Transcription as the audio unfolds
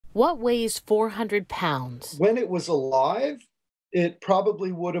What weighs 400 pounds? When it was alive, it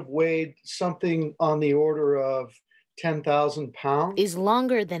probably would have weighed something on the order of 10,000 pounds. Is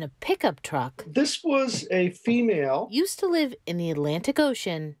longer than a pickup truck. This was a female, Used to live in the Atlantic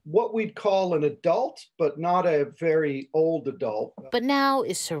Ocean, what we'd call an adult, but not a very old adult. but now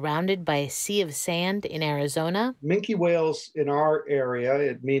is surrounded by a sea of sand in Arizona. Minke whales in our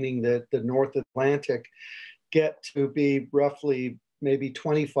area, meaning that the North Atlantic, get to be roughly maybe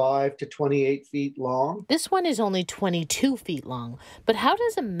 25 to 28 feet long. This one is only 22 feet long. But how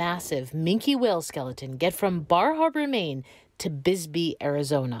does a massive minke whale skeleton get from Bar Harbor, Maine to Bisbee,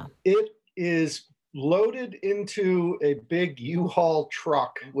 Arizona? It is loaded into a big U-Haul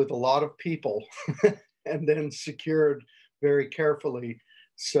truck with a lot of people and then secured very carefully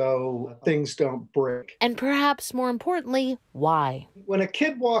so things don't break. And perhaps more importantly, why? When a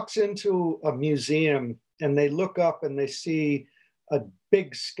kid walks into a museum and they look up and they see a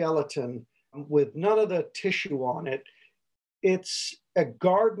big skeleton with none of the tissue on it, it's a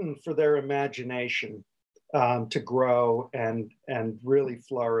garden for their imagination to grow and really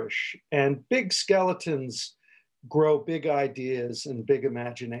flourish. And big skeletons grow big ideas and big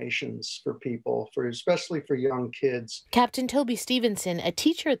imaginations for people, especially for young kids. Captain Toby Stephenson, a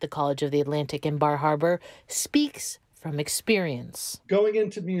teacher at the College of the Atlantic in Bar Harbor, speaks from experience. Going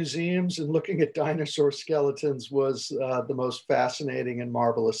into museums and looking at dinosaur skeletons was the most fascinating and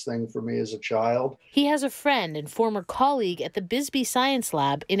marvelous thing for me as a child. He has a friend and former colleague at the Bisbee Science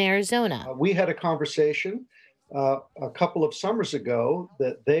Lab in Arizona. We had a conversation a couple of summers ago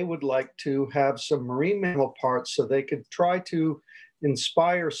that they would like to have some marine mammal parts so they could try to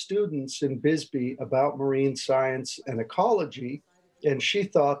inspire students in Bisbee about marine science and ecology. And she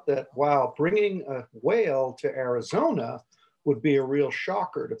thought that, wow, bringing a whale to Arizona would be a real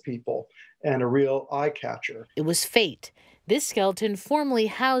shocker to people and a real eye catcher. It was fate. This skeleton, formerly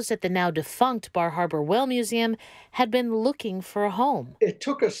housed at the now defunct Bar Harbor Whale Museum, had been looking for a home. It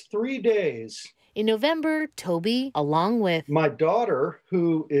took us 3 days. In November, Toby, along with my daughter,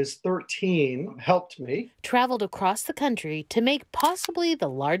 who is 13, helped me, traveled across the country to make possibly the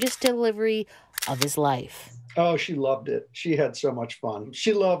largest delivery of his life. Oh, she loved it. She had so much fun.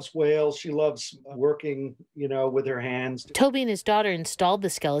 She loves whales. She loves working, with her hands. Toby and his daughter installed the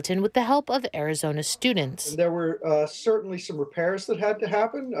skeleton with the help of Arizona students. And there were certainly some repairs that had to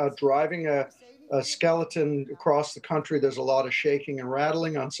happen. Driving a skeleton across the country, there's a lot of shaking and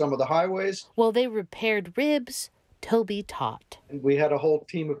rattling on some of the highways. While they repaired ribs, Toby taught. And we had a whole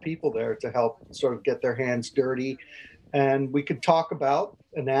team of people there to help sort of get their hands dirty. And we could talk about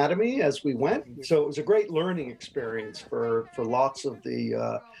anatomy as we went. So it was a great learning experience for lots of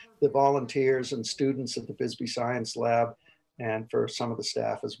the volunteers and students at the Bisbee Science Lab and for some of the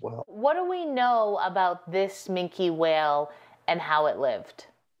staff as well. What do we know about this minke whale and how it lived?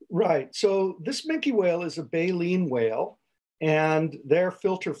 Right. So this minke whale is a baleen whale, and they're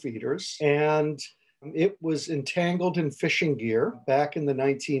filter feeders. And it was entangled in fishing gear back in the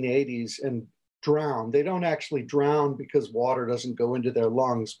 1980s and drowned. They don't actually drown because water doesn't go into their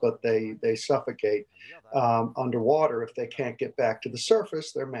lungs, but they suffocate underwater if they can't get back to the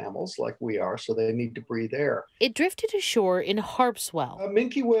surface. They're mammals like we are, so they need to breathe air. It drifted ashore in Harpswell.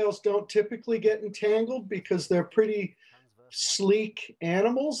 Minke whales don't typically get entangled because they're pretty sleek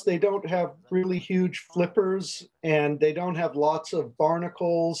animals. They don't have really huge flippers, and they don't have lots of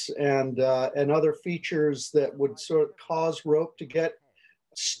barnacles and other features that would sort of cause rope to get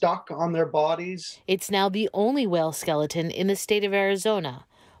stuck on their bodies. It's now the only whale skeleton in the state of Arizona.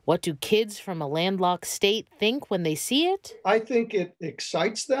 What do kids from a landlocked state think when they see it? I think it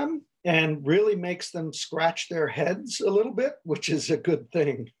excites them and really makes them scratch their heads a little bit, which is a good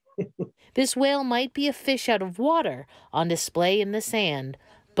thing. This whale might be a fish out of water on display in the sand,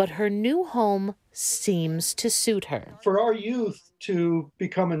 but her new home seems to suit her. For our youth to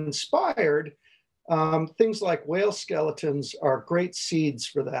become inspired, things like whale skeletons are great seeds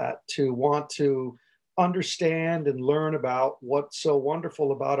for that, to want to understand and learn about what's so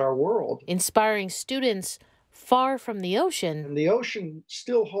wonderful about our world. Inspiring students far from the ocean. And the ocean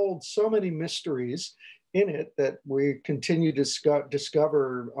still holds so many mysteries in it that we continue to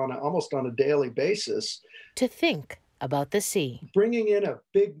discover almost on a daily basis. To think about the sea. Bringing in a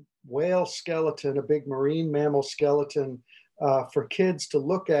big whale skeleton, a big marine mammal skeleton for kids to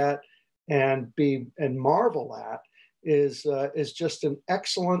look at and marvel at is just an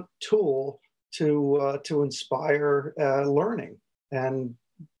excellent tool to inspire learning, and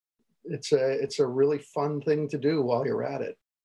it's a really fun thing to do while you're at it.